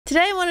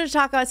Today I wanted to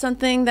talk about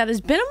something that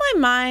has been on my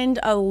mind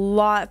a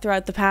lot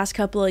throughout the past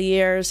couple of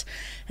years,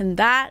 and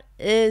that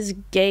is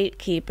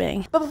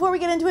gatekeeping. But before we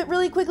get into it,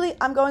 really quickly,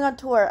 I'm going on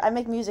tour. I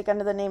make music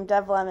under the name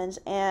Dev Lemons,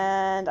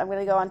 and I'm going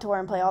to go on tour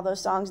and play all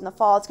those songs in the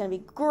fall. It's going to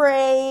be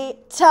great.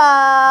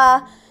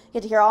 You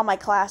get to hear all my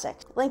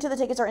classics. Link to the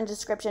tickets are in the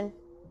description.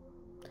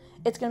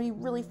 It's going to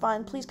be really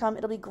fun. Please come.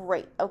 It'll be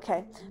great.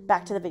 Okay,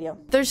 back to the video.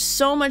 There's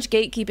so much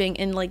gatekeeping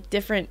in like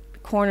different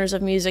corners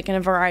of music in a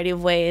variety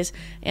of ways,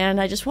 and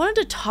I just wanted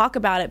to talk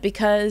about it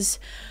because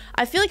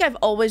I feel like I've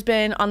always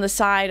been on the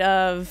side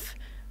of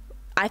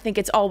I think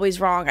it's always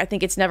wrong. I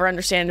think it's never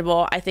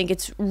understandable. I think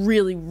it's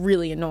really,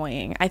 really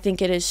annoying. I think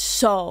it is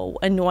so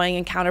annoying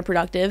and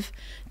counterproductive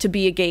to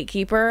be a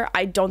gatekeeper.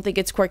 I don't think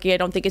it's quirky. I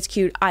don't think it's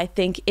cute. I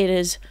think it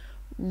is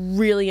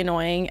really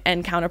annoying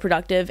and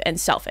counterproductive and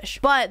selfish.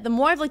 But the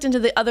more I've looked into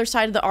the other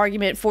side of the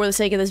argument for the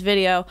sake of this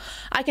video,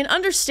 I can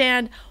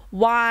understand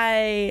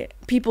why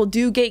people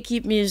do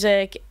gatekeep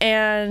music,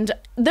 and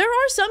there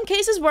are some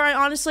cases where I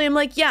honestly am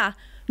like, yeah,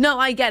 no,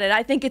 I get it.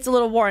 I think it's a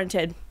little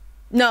warranted.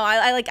 No,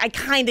 I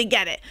kind of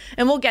get it,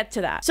 and we'll get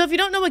to that. So if you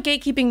don't know what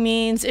gatekeeping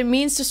means, it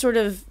means to sort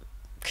of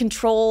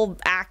control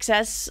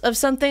access of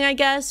something, I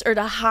guess, or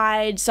to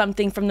hide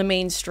something from the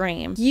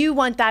mainstream. You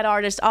want that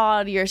artist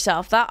all to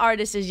yourself. That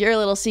artist is your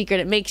little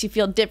secret. It makes you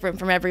feel different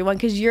from everyone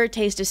because your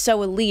taste is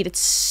so elite. It's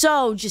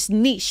so just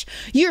niche.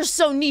 You're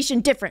so niche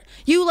and different.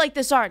 You like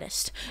this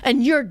artist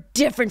and you're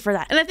different for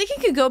that. And I think it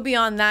could go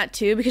beyond that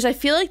too, because I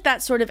feel like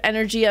that sort of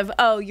energy of,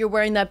 oh, you're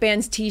wearing that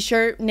band's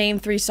t-shirt, name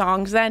 3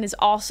 songs then, is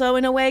also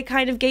in a way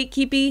kind of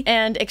gatekeepy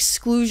and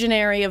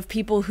exclusionary of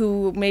people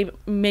who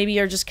maybe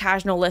are just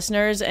casual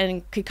listeners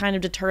and could kind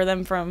of deter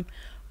them from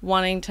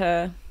wanting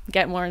to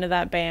get more into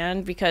that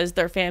band because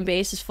their fan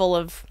base is full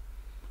of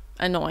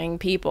annoying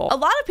people. A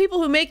lot of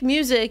people who make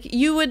music,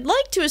 you would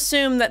like to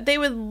assume that they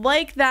would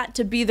like that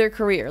to be their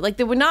career. Like,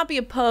 they would not be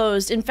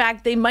opposed. In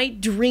fact, they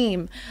might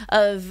dream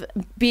of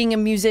being a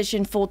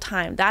musician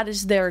full-time. That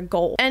is their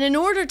goal. And in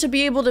order to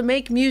be able to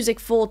make music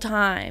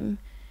full-time,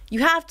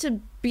 you have to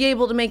be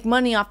able to make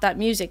money off that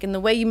music. And the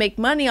way you make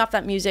money off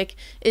that music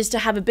is to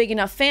have a big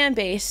enough fan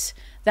base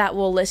that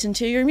will listen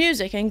to your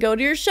music and go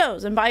to your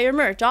shows and buy your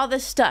merch, all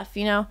this stuff,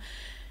 you know,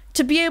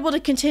 to be able to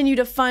continue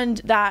to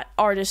fund that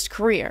artist's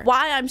career.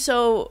 Why I'm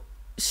so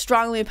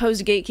strongly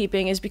opposed to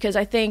gatekeeping is because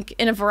I think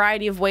in a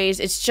variety of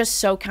ways it's just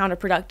so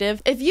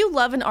counterproductive. If you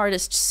love an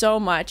artist so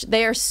much,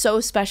 they are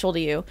so special to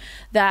you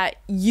that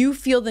you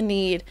feel the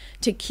need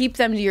to keep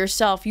them to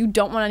yourself. You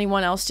don't want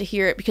anyone else to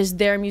hear it because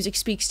their music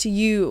speaks to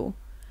you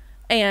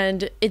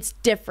and it's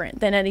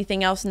different than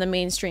anything else in the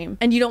mainstream,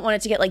 and you don't want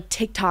it to get like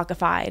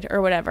TikTokified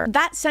or whatever.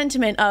 That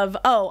sentiment of,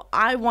 oh,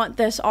 I want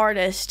this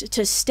artist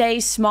to stay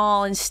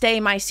small and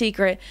stay my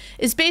secret,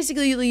 is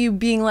basically you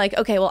being like,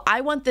 okay, well, I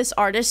want this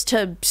artist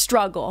to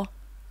struggle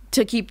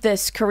to keep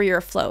this career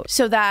afloat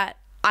so that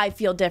I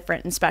feel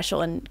different and special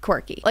and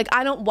quirky. Like,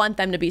 I don't want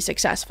them to be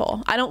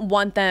successful. I don't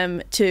want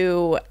them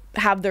to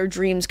have their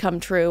dreams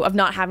come true of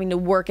not having to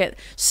work at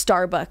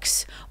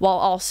Starbucks while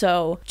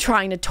also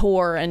trying to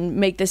tour and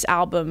make this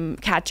album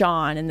catch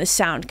on and the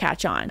sound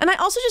catch on. And I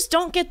also just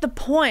don't get the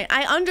point.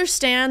 I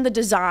understand the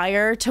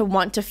desire to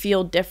want to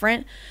feel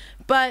different,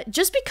 but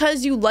just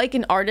because you like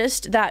an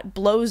artist that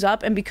blows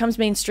up and becomes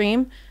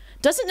mainstream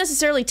doesn't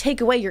necessarily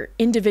take away your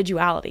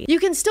individuality. You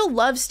can still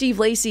love Steve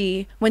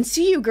Lacy when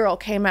See You Girl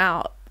came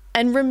out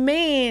and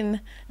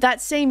remain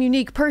that same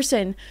unique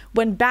person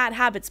when Bad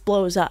Habits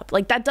blows up.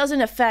 Like, that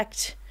doesn't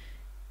affect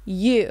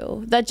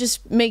you. That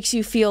just makes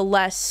you feel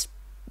less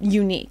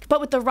unique. But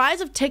with the rise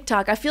of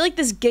TikTok, I feel like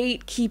this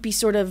gatekeepy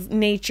sort of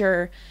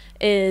nature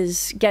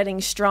is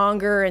getting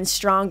stronger and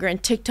stronger,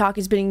 and TikTok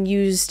is being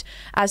used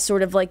as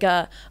sort of like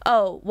a,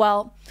 oh,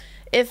 well,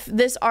 if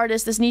this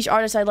artist, this niche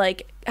artist I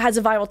like, has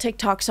a viral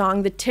TikTok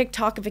song, the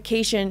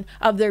TikTokification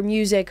of their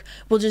music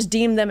will just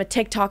deem them a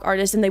TikTok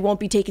artist and they won't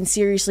be taken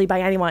seriously by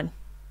anyone,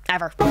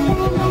 ever.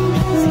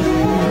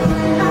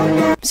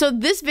 So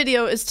this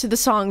video is to the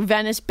song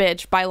Venice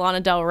Bitch by Lana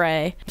Del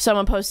Rey.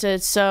 Someone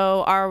posted,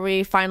 so are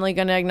we finally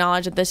gonna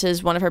acknowledge that this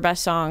is one of her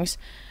best songs?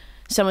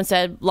 Someone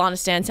said, Lana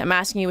Stans, I'm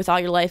asking you with all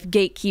your life,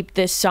 gatekeep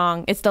this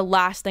song. It's the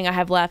last thing I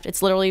have left.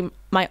 It's literally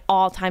my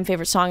all-time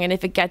favorite song, and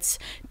if it gets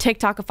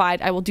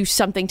TikTokified, I will do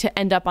something to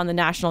end up on the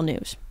national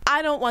news.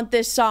 I don't want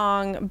this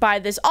song by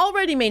this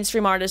already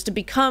mainstream artist to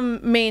become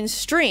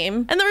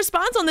mainstream. And the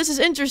response on this is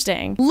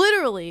interesting.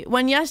 Literally,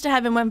 when Yes to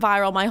Heaven went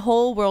viral, my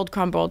whole world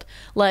crumbled.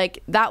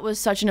 Like, that was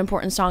such an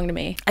important song to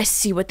me. I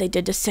see what they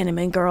did to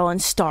Cinnamon Girl and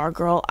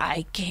Stargirl.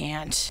 I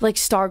can't. Like,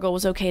 Stargirl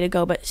was okay to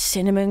go, but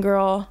Cinnamon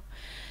Girl?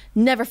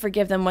 Never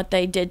forgive them what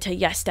they did to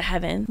Yes to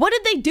Heaven. What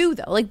did they do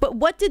though? Like, but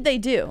what did they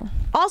do?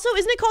 Also,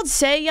 isn't it called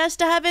Say Yes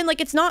to Heaven? Like,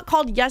 it's not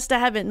called Yes to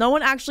Heaven. No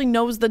one actually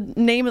knows the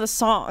name of the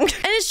song. And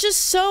it's just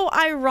so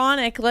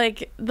ironic,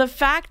 like, the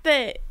fact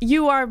that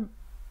you are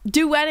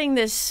duetting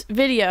this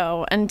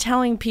video and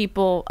telling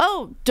people,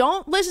 oh,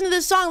 don't listen to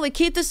this song, like,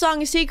 keep this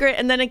song a secret,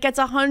 and then it gets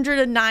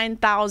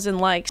 109,000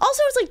 likes.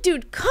 Also, it's like,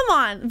 dude, come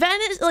on.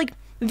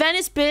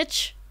 Venice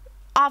Bitch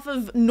off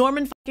of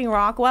Norman fucking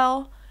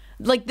Rockwell.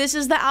 Like, this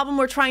is the album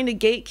we're trying to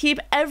gatekeep.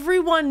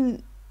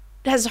 Everyone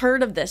has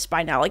heard of this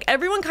by now. Like,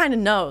 everyone kind of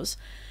knows.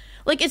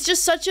 Like, it's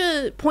just such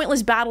a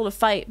pointless battle to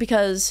fight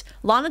because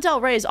Lana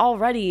Del Rey is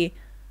already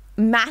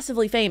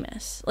massively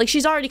famous. Like,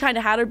 she's already kind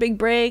of had her big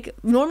break.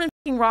 Norman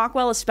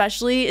Rockwell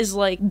especially is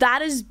like,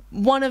 that is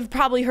one of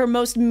probably her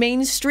most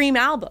mainstream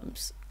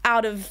albums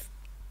out of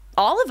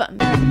all of them.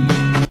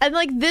 And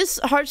like, this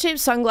Heart-Shaped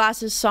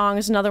Sunglasses song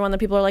is another one that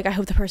people are like, I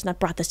hope the person that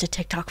brought this to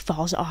TikTok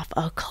falls off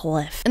a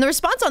cliff. And the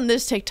response on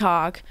this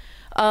TikTok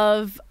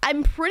of,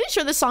 I'm pretty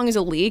sure this song is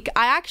a leak.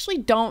 I actually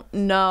don't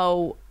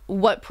know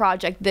what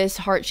project this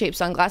Heart-Shaped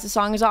Sunglasses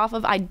song is off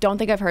of. I don't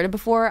think I've heard it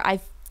before. I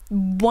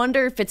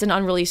wonder if it's an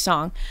unreleased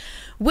song,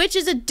 which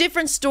is a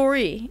different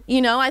story.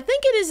 You know, I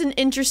think it is an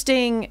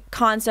interesting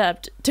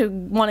concept to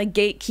want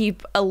to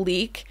gatekeep a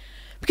leak,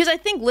 because I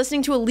think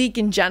listening to a leak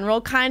in general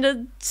kind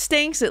of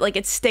stinks.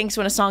 It stinks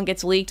when a song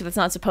gets leaked that's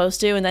not supposed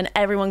to, and then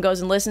everyone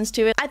goes and listens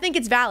to it. I think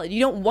it's valid.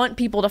 You don't want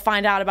people to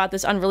find out about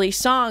this unreleased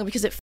song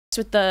because it f***s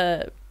with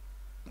the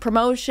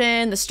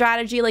promotion, the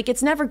strategy. Like,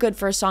 it's never good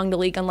for a song to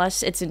leak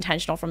unless it's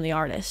intentional from the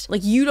artist.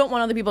 Like, you don't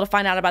want other people to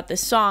find out about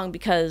this song,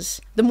 because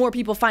the more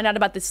people find out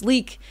about this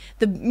leak,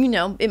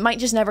 it might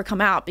just never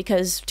come out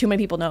because too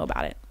many people know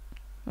about it.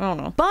 I don't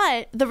know.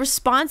 But the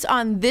response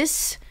on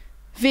this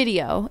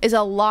video is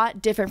a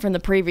lot different from the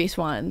previous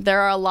one. There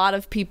are a lot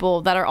of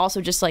people that are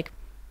also just like,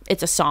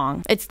 it's a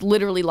song. It's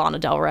literally Lana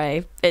Del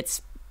Rey.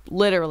 It's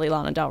literally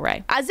Lana Del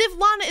Rey. As if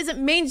Lana isn't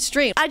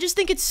mainstream. I just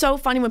think it's so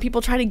funny when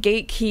people try to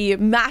gatekeep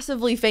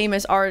massively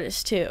famous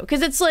artists too.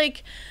 Because it's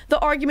like the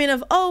argument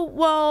of, oh,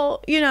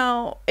 well, you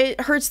know, it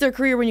hurts their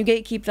career when you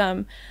gatekeep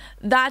them.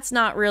 That's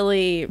not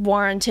really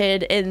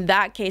warranted in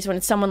that case when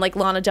it's someone like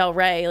Lana Del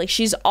Rey. Like,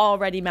 she's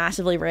already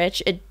massively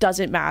rich. It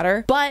doesn't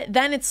matter. But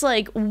then it's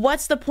like,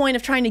 what's the point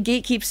of trying to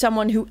gatekeep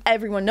someone who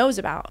everyone knows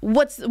about?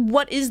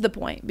 What is the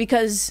point?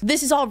 Because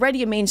this is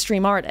already a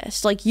mainstream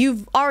artist. Like,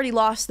 you've already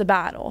lost the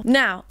battle.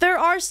 Now, there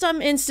are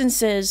some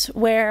instances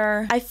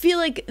where I feel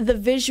like the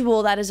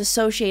visual that is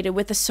associated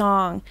with a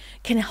song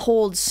can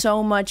hold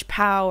so much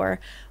power,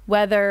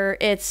 whether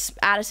it's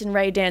Addison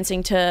Rae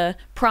dancing to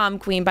Prom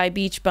Queen by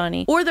Beach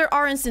Bunny, or there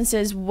are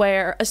instances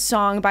where a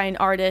song by an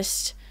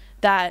artist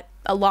that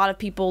a lot of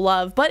people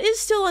love but is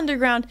still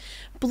underground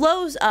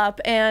blows up,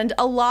 and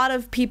a lot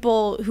of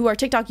people who are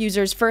TikTok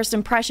users' first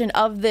impression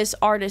of this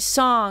artist's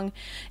song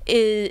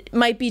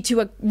might be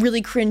to a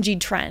really cringy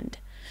trend.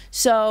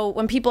 So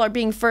when people are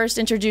being first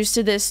introduced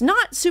to this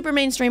not super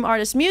mainstream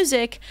artist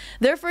music,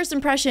 their first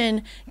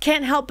impression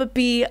can't help but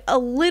be a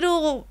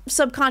little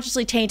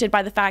subconsciously tainted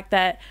by the fact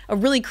that a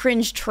really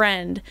cringe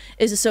trend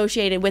is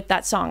associated with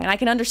that song. And I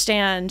can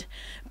understand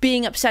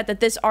being upset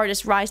that this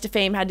artist's rise to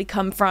fame had to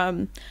come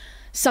from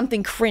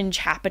something cringe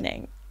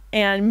happening.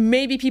 And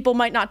maybe people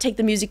might not take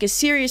the music as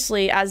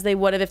seriously as they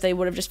would have if they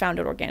would have just found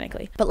it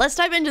organically. But let's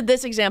dive into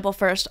this example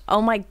first.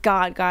 Oh my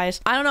God,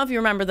 guys. I don't know if you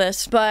remember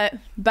this, but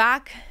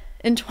back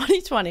in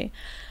 2020,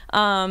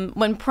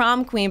 when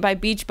Prom Queen by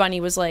Beach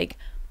Bunny was like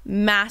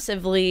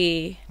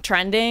massively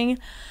trending,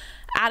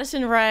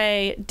 Addison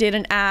Rae did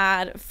an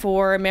ad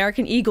for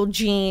American Eagle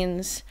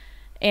jeans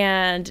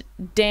and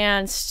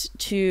danced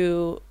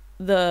to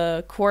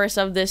the chorus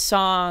of this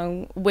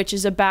song, which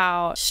is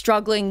about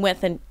struggling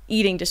with an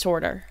eating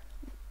disorder.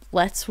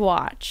 Let's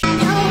watch.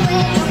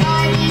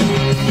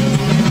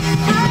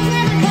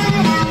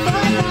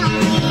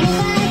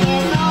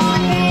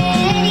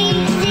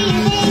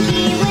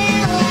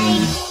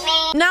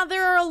 Now,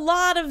 there are a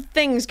lot of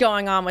things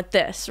going on with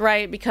this,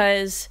 right?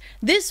 Because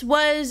this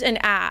was an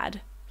ad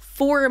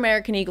for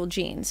American Eagle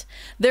jeans.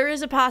 There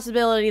is a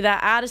possibility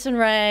that Addison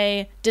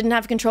Rae didn't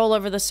have control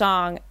over the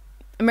song.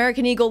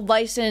 American Eagle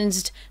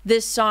licensed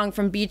this song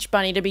from Beach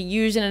Bunny to be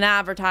used in an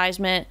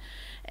advertisement,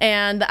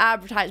 and the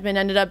advertisement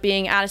ended up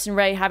being Addison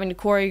Rae having to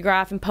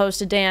choreograph and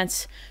post a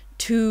dance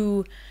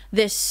to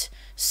this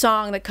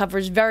song that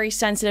covers very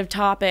sensitive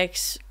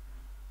topics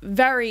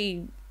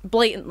very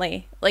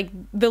blatantly. Like,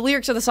 the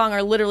lyrics of the song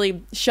are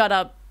literally, shut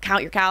up,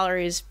 count your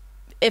calories,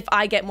 if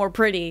I get more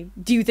pretty,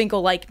 do you think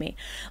you'll like me?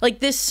 Like,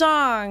 this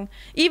song,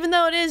 even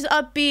though it is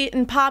upbeat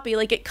and poppy,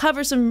 like, it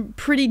covers some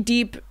pretty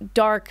deep,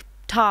 dark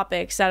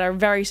topics that are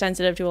very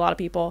sensitive to a lot of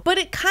people. But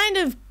it kind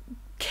of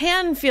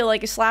can feel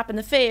like a slap in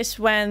the face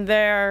when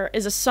there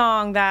is a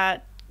song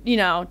that, you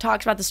know,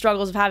 talks about the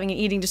struggles of having an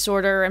eating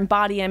disorder and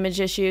body image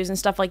issues and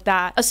stuff like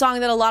that. A song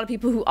that a lot of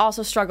people who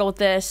also struggle with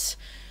this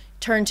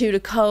turn to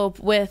cope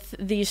with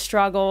these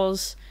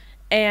struggles.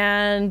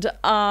 And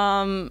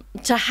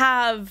to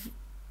have,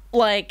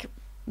 like,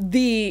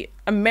 the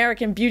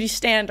American beauty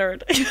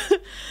standard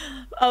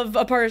of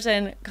a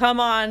person come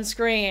on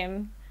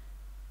screen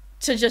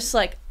to just,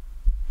 like,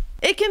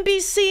 it can be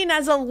seen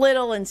as a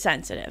little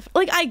insensitive.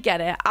 Like, I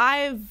get it.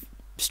 I've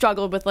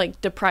struggled with, like,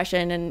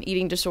 depression and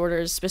eating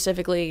disorders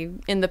specifically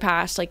in the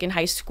past, like in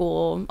high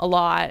school a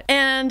lot.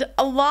 And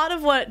a lot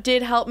of what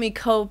did help me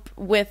cope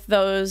with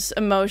those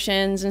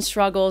emotions and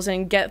struggles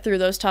and get through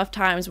those tough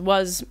times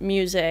was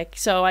music.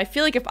 So I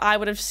feel like if I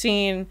would have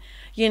seen,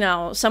 you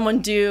know,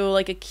 someone do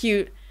like a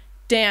cute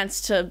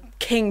dance to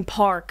King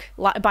Park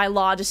by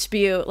Law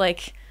Dispute.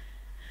 Like,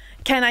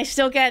 can I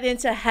still get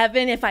into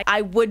heaven? If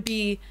I would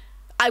be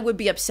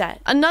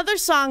upset. Another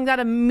song that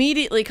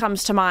immediately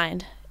comes to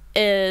mind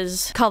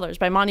is Colors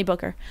by Monty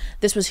Booker.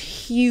 This was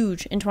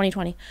huge in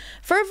 2020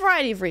 for a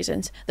variety of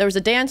reasons. There was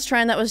a dance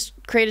trend that was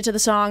created to the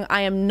song.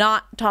 I am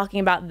not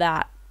talking about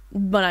that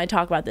when I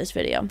talk about this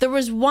video. There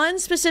was one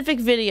specific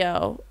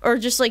video, or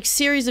just like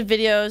series of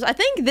videos, I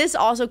think this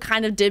also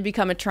kind of did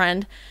become a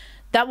trend,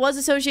 that was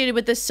associated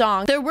with this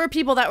song. There were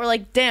people that were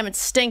like, damn, it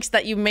stinks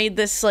that you made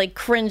this like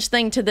cringe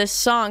thing to this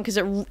song because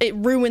it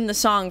ruined the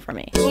song for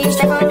me. Back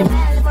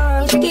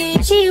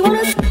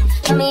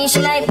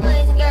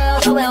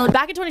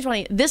in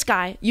 2020, this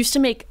guy used to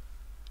make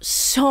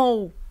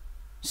so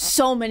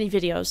many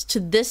videos to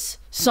this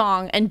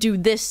song and do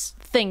this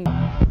thing.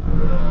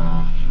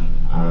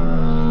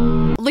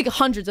 Like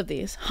hundreds of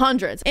these,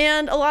 hundreds.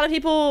 And a lot of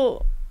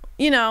people,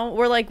 you know,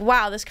 were like,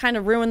 wow, this kind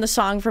of ruined the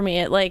song for me.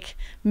 It like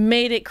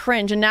made it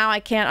cringe, and now I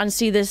can't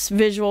unsee this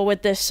visual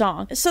with this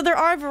song. So there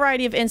are a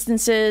variety of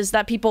instances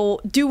that people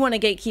do want to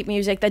gatekeep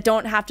music that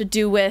don't have to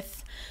do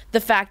with the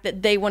fact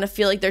that they want to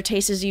feel like their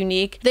taste is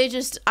unique. They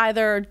just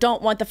either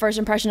don't want the first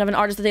impression of an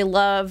artist that they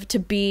love to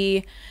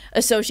be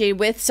associated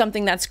with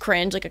something that's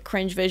cringe, like a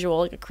cringe visual,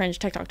 like a cringe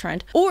TikTok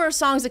trend, or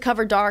songs that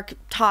cover dark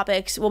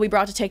topics will be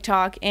brought to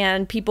TikTok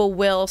and people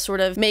will sort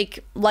of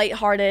make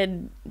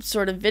lighthearted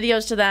sort of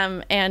videos to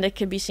them, and it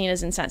could be seen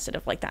as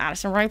insensitive, like the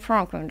Addison Rae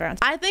prom queen dance.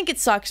 I think it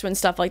sucks when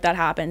stuff like that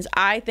happens.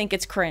 I think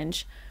it's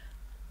cringe.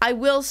 I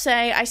will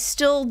say I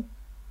still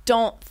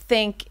don't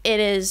think it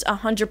is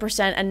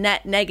 100% a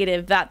net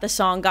negative that the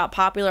song got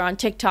popular on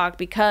TikTok,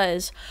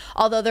 because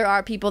although there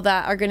are people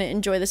that are going to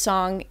enjoy the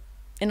song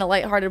in a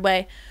lighthearted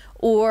way,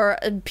 or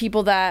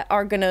people that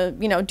are going to,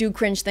 you know, do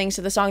cringe things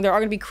to the song, there are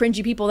going to be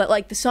cringy people that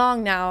like the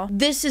song now.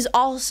 This is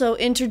also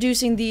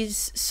introducing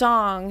these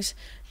songs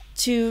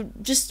to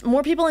just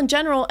more people in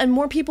general, and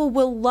more people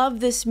will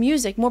love this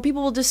music. More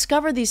people will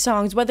discover these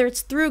songs, whether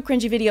it's through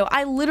cringy video.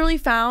 I literally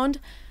found...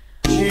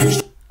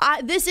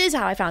 this is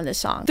how I found this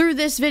song, through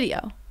this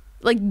video.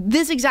 Like,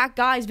 this exact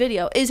guy's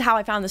video is how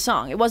I found the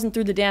song. It wasn't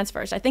through the dance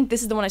first. I think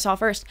this is the one I saw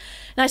first.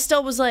 And I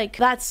still was like,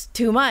 that's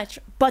too much.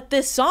 But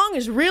this song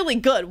is really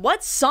good.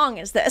 What song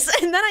is this?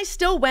 And then I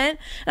still went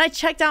and I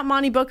checked out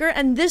Monty Booker,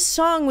 and this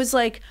song was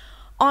like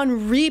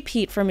on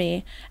repeat for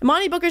me.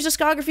 Monty Booker's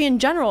discography in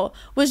general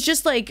was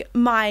just like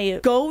my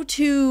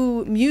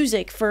go-to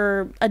music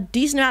for a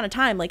decent amount of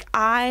time. Like,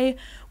 I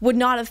would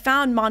not have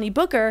found Monty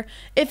Booker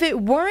if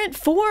it weren't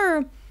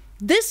for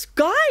this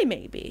guy,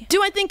 maybe.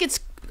 Do I think it's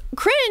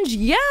cringe?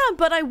 Yeah,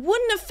 but I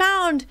wouldn't have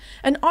found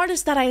an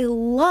artist that I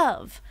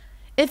love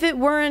if it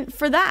weren't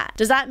for that.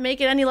 Does that make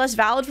it any less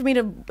valid for me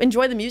to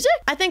enjoy the music?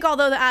 I think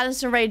although the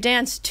Addison Rae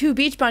dance to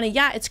Beach Bunny,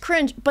 yeah, it's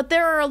cringe, but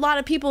there are a lot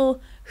of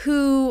people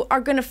who are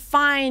gonna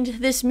find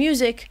this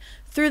music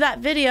through that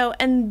video,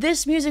 and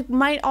this music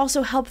might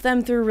also help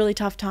them through a really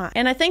tough time.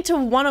 And I think to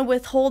want to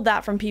withhold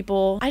that from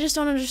people, I just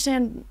don't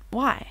understand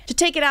why. To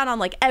take it out on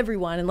like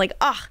everyone and like,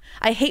 ugh,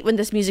 I hate when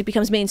this music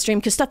becomes mainstream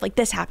because stuff like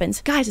this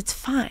happens. Guys, it's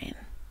fine.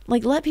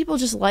 Like, let people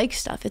just like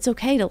stuff. It's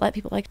okay to let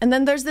people like. And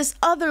then there's this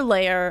other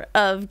layer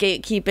of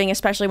gatekeeping,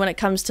 especially when it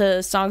comes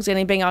to songs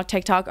getting big on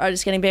TikTok,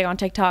 artists getting big on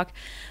TikTok,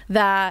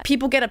 that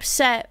people get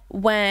upset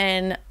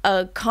when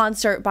a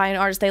concert by an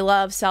artist they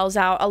love sells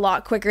out a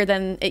lot quicker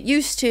than it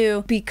used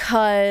to,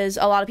 because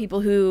a lot of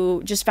people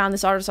who just found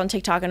this artist on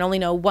TikTok and only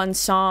know one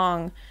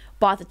song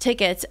bought the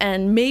tickets,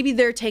 and maybe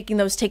they're taking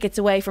those tickets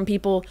away from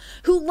people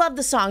who love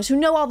the songs, who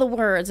know all the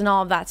words and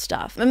all of that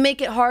stuff, and make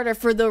it harder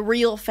for the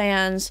real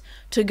fans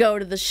to go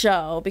to the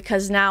show,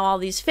 because now all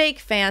these fake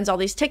fans, all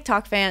these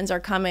TikTok fans are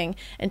coming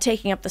and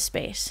taking up the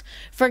space.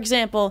 For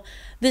example,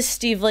 this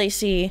Steve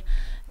Lacy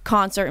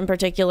concert in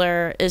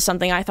particular is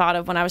something I thought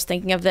of when I was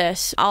thinking of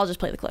this. I'll just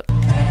play the clip.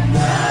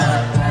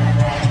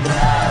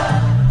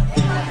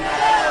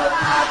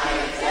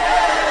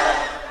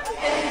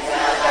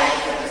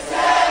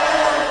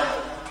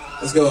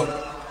 Let's go.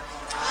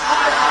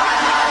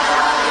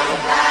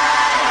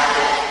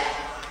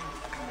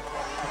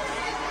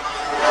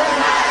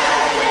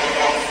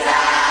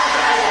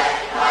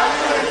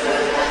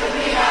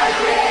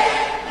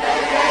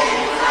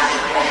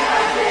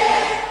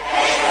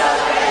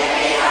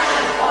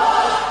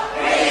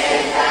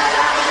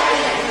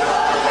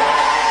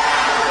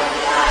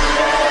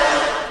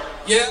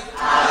 Yeah.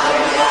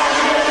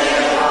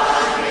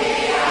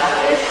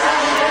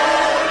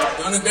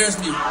 Don't embarrass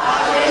me.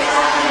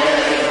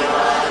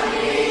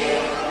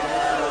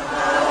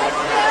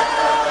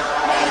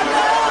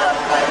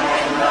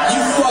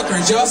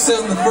 Y'all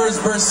said on the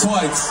first verse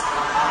twice.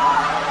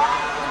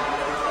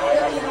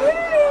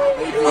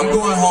 I'm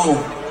going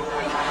home.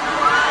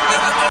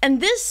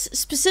 And this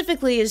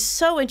specifically is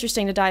so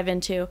interesting to dive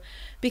into,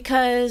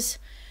 because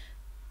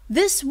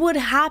this would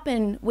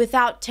happen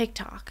without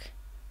TikTok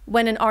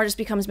when an artist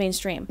becomes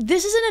mainstream.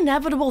 This is an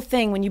inevitable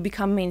thing when you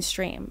become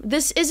mainstream.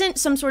 This isn't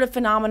some sort of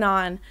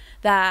phenomenon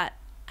that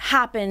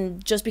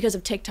happen just because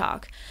of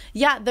TikTok.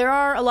 Yeah, there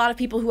are a lot of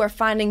people who are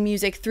finding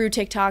music through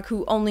TikTok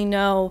who only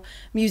know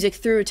music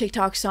through a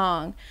TikTok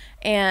song,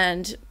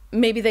 and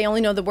maybe they only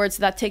know the words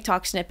to that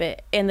TikTok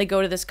snippet and they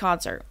go to this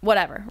concert,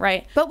 whatever,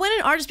 right? But when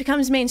an artist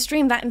becomes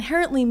mainstream, that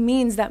inherently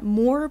means that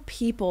more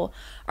people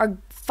are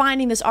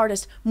finding this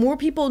artist, more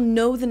people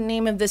know the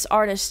name of this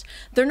artist.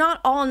 They're not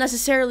all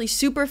necessarily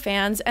super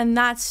fans, and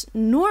that's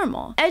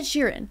normal. Ed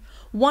Sheeran,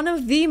 one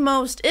of the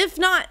most, if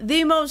not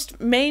the most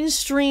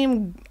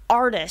mainstream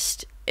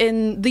artist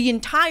in the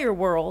entire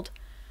world,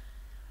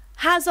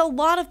 has a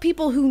lot of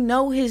people who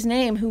know his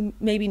name, who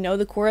maybe know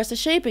the chorus of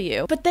Shape of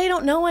You, but they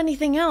don't know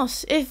anything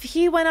else. If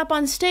he went up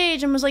on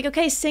stage and was like,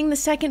 okay, sing the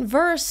second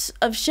verse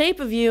of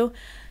Shape of You,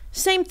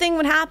 same thing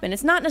would happen.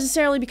 It's not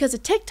necessarily because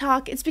of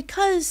TikTok, it's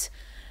because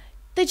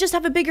they just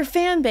have a bigger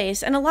fan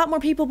base, and a lot more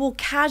people will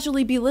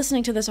casually be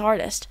listening to this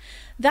artist.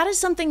 That is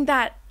something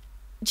that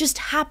just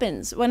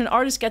happens when an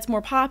artist gets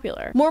more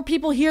popular. More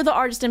people hear the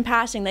artist in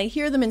passing, they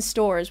hear them in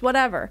stores,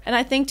 whatever. And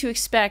I think to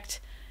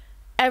expect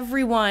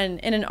everyone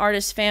in an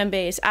artist's fan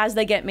base, as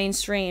they get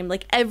mainstream,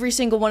 like every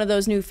single one of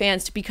those new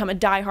fans to become a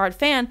diehard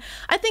fan,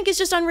 I think is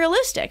just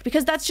unrealistic,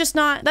 because that's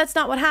not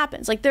what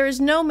happens. Like, there is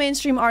no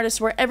mainstream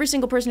artist where every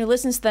single person who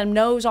listens to them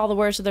knows all the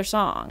words of their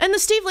song. And the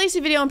Steve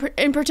Lacy video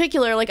in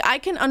particular, like, I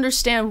can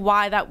understand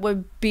why that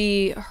would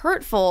be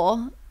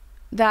hurtful,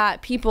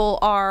 that people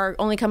are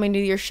only coming to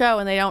your show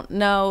and they don't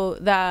know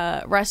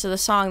the rest of the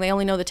song, they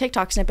only know the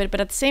TikTok snippet. But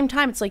at the same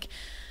time, it's like,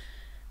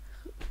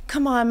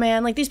 come on,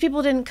 man. Like, these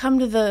people didn't come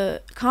to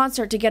the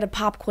concert to get a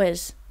pop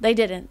quiz. They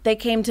didn't. They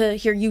came to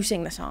hear you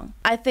sing the song.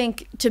 I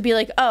think to be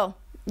like, oh,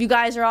 you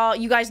guys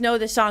know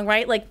this song,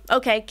 right? Like,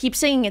 okay, keep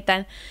singing it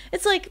then.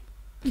 It's like,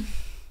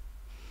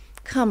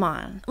 come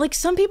on. Like,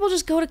 some people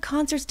just go to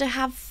concerts to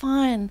have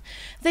fun.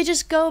 They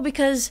just go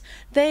because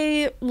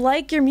they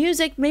like your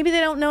music. Maybe they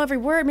don't know every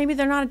word. Maybe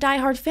they're not a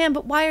diehard fan,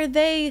 but why are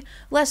they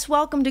less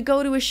welcome to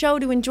go to a show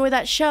to enjoy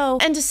that show?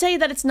 And to say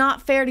that it's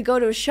not fair to go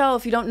to a show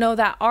if you don't know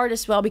that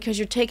artist well because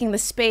you're taking the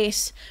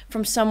space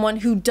from someone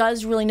who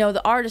does really know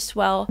the artist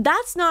well,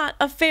 that's not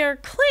a fair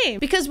claim.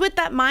 Because with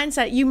that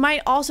mindset, you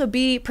might also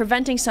be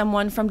preventing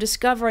someone from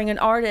discovering an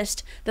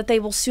artist that they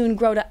will soon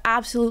grow to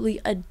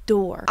absolutely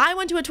adore. I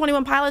went to a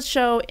 21 Pilots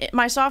show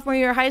my sophomore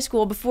year of high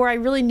school before I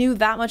really knew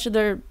that much of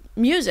their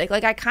music.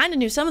 Like, I kind of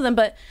knew some of them,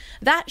 but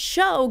that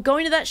show,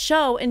 going to that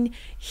show and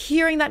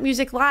hearing that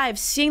music live,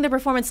 seeing the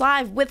performance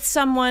live with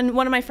someone,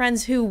 one of my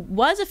friends who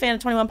was a fan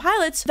of 21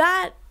 Pilots,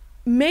 that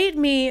made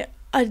me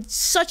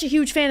such a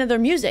huge fan of their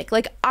music.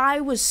 Like,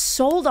 I was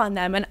sold on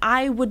them, and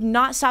I would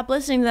not stop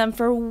listening to them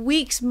for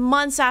weeks,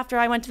 months after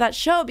I went to that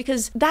show,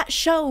 because that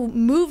show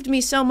moved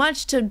me so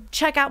much to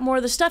check out more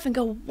of the stuff and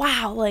go,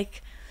 wow,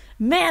 like,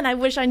 man, I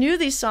wish I knew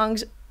these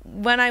songs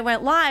when I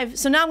went live,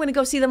 so now I'm gonna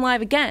go see them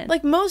live again.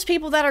 Like, most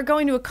people that are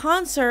going to a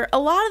concert, a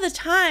lot of the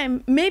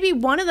time, maybe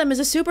one of them is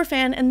a super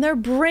fan and they're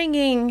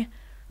bringing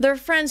their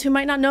friends who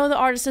might not know the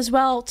artist as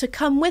well to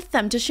come with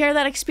them, to share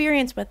that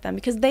experience with them,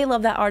 because they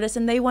love that artist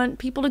and they want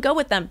people to go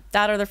with them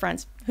that are their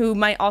friends who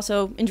might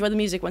also enjoy the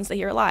music once they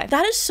hear it live.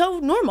 That is so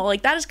normal.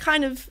 Like, that is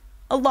kind of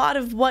a lot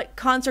of what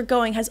concert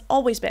going has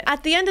always been.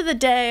 At the end of the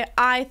day,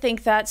 I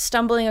think that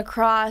stumbling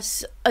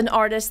across an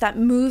artist that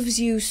moves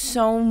you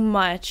so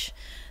much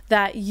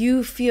that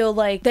you feel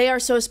like they are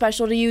so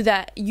special to you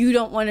that you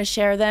don't want to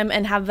share them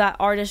and have that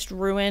artist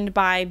ruined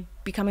by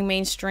becoming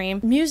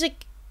mainstream.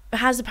 Music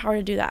has the power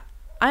to do that.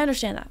 I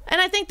understand that. And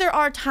I think there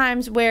are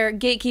times where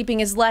gatekeeping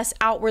is less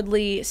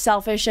outwardly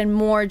selfish and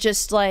more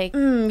just like,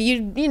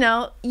 you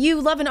know, you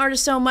love an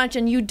artist so much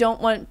and you don't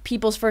want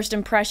people's first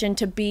impression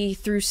to be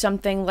through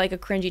something like a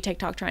cringy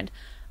TikTok trend.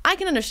 I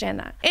can understand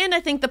that. And I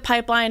think the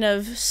pipeline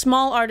of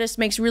small artists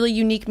makes really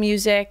unique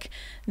music.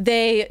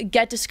 They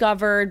get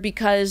discovered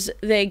because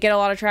they get a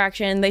lot of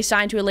traction, they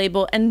sign to a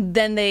label, and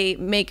then they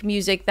make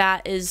music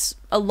that is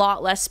a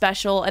lot less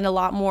special and a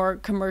lot more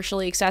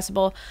commercially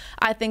accessible.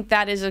 I think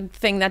that is a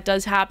thing that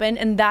does happen,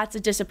 and that's a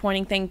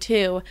disappointing thing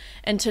too.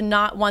 And to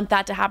not want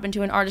that to happen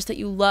to an artist that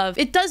you love,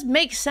 it does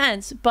make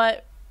sense,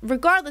 but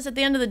regardless, at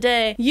the end of the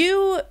day,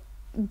 you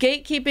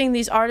gatekeeping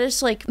these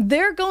artists, like,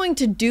 they're going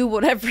to do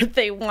whatever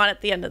they want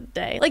at the end of the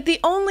day. Like, the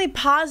only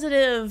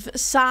positive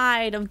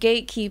side of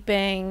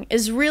gatekeeping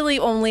is really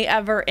only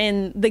ever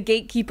in the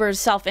gatekeeper's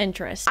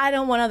self-interest. I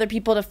don't want other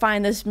people to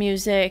find this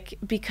music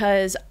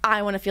because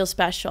I want to feel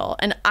special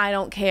and I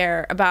don't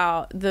care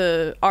about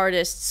the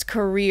artist's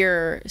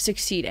career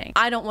succeeding.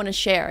 I don't want to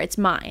share, it's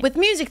mine. With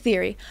music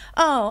theory,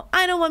 oh,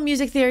 I don't want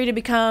music theory to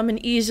become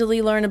an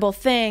easily learnable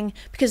thing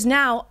because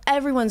now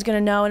everyone's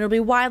gonna know and it'll be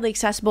widely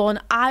accessible and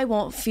I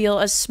won't feel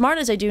as smart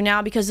as I do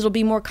now because it'll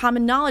be more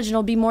common knowledge and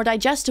it'll be more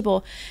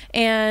digestible.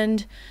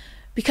 And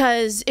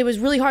because it was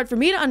really hard for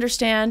me to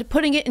understand,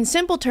 putting it in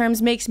simple terms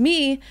makes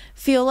me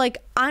feel like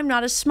I'm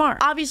not as smart.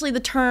 Obviously, the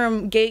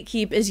term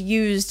gatekeep is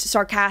used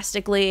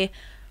sarcastically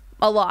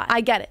a lot.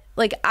 I get it.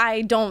 Like,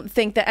 I don't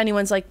think that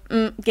anyone's like,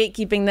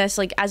 gatekeeping this,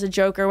 like, as a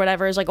joke or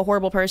whatever is like a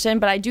horrible person.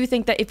 But I do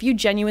think that if you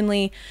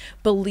genuinely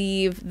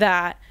believe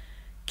that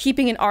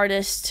keeping an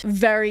artist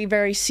very,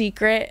 very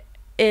secret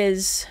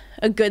is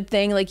a good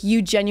thing. Like,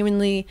 you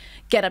genuinely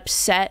get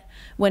upset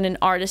when an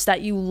artist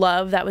that you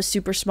love that was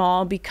super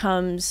small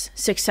becomes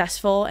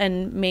successful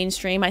and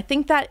mainstream. I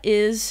think that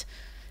is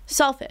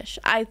selfish.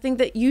 I think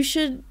that you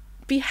should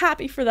be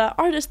happy for that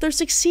artist. They're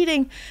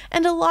succeeding,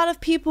 and a lot of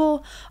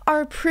people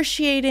are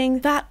appreciating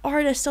that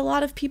artist. A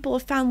lot of people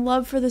have found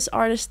love for this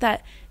artist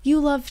that you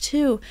love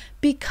too,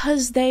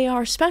 because they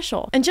are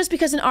special. And just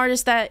because an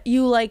artist that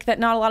you like that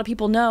not a lot of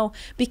people know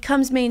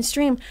becomes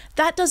mainstream,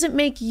 that doesn't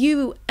make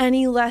you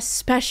any less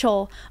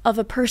special of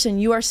a person.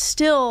 You are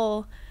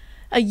still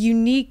a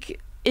unique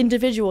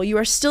individual. You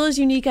are still as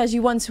unique as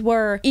you once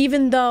were,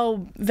 even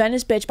though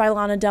Venice Bitch by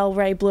Lana Del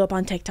Rey blew up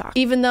on TikTok.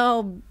 Even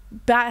though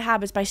Bad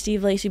Habits by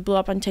Steve Lacy blew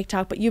up on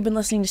TikTok, but you've been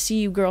listening to See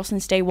You Girl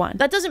since day one.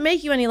 That doesn't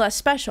make you any less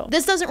special.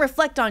 This doesn't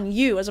reflect on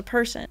you as a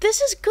person.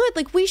 This is good.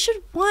 Like, we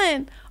should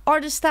want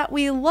artists that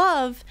we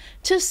love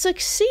to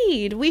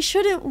succeed. We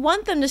shouldn't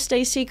want them to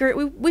stay secret.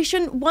 We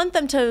shouldn't want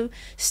them to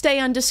stay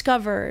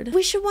undiscovered.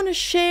 We should want to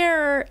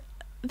share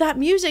that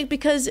music,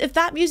 because if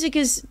that music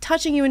is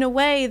touching you in a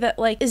way that,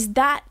 like, is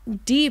that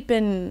deep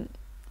and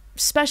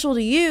special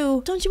to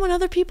you, don't you want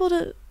other people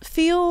to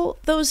feel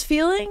those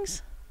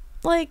feelings?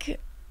 Like,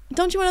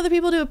 don't you want other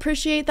people to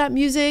appreciate that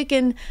music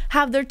and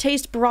have their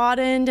taste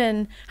broadened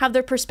and have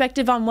their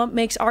perspective on what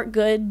makes art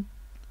good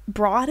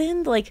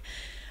broadened? Like,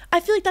 I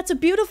feel like that's a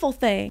beautiful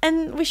thing,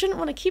 and we shouldn't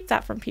want to keep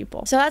that from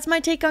people. So that's my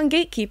take on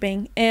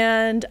gatekeeping.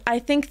 And I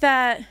think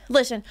that,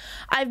 listen,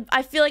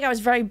 I feel like I was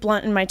very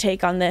blunt in my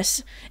take on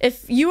this.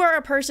 If you are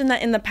a person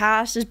that in the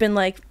past has been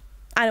like,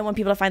 I don't want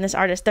people to find this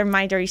artist, they're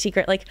my dirty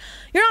secret, like,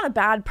 you're not a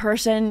bad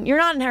person. You're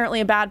not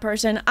inherently a bad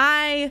person.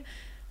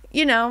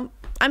 You know,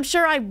 I'm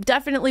sure I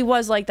definitely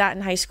was like that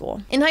in high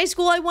school. In high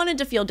school, I wanted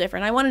to feel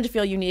different. I wanted to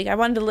feel unique. I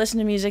wanted to listen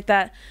to music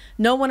that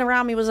no one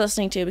around me was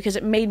listening to, because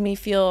it made me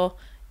feel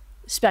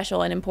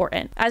special and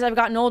important. As I've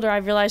gotten older,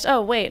 I've realized,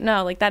 oh wait,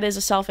 no, like, that is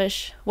a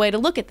selfish way to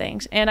look at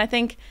things. And I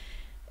think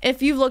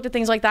if you've looked at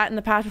things like that in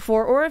the past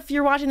before, or if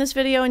you're watching this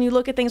video and you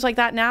look at things like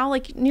that now,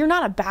 like, you're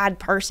not a bad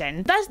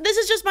person. This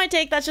is just my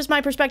take. That's just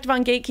my perspective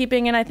on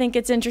gatekeeping, and I think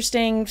it's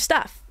interesting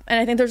stuff. And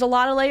I think there's a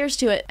lot of layers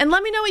to it. And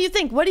let me know what you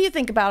think. What do you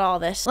think about all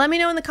this? Let me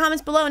know in the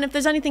comments below. And if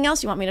there's anything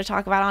else you want me to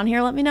talk about on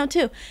here, let me know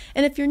too.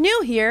 And if you're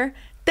new here,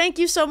 thank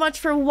you so much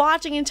for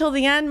watching until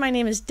the end. My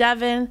name is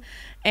Devin,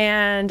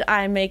 and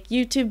I make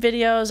YouTube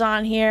videos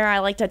on here. I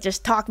like to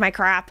just talk my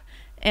crap.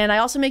 And I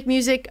also make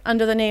music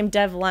under the name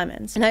Dev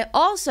Lemons. And I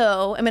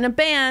also am in a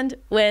band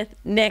with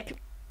Nick,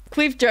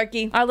 Queef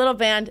Jerky, our little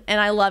band, and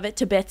I love it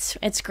to bits.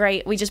 It's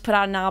great. We just put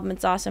out an album.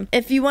 It's awesome.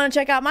 If you want to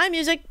check out my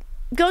music,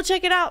 go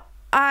check it out.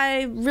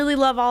 I really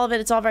love all of it.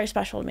 It's all very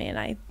special to me, and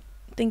I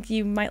think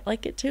you might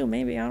like it too,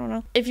 maybe. I don't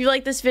know. If you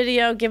like this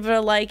video, give it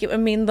a like. It would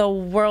mean the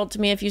world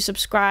to me. If you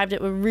subscribed,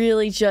 it would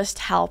really just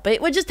help.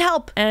 It would just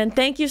help. And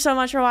thank you so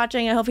much for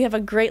watching. I hope you have a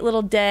great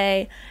little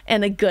day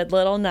and a good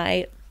little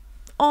night.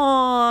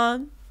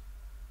 Aww.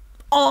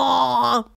 Aww.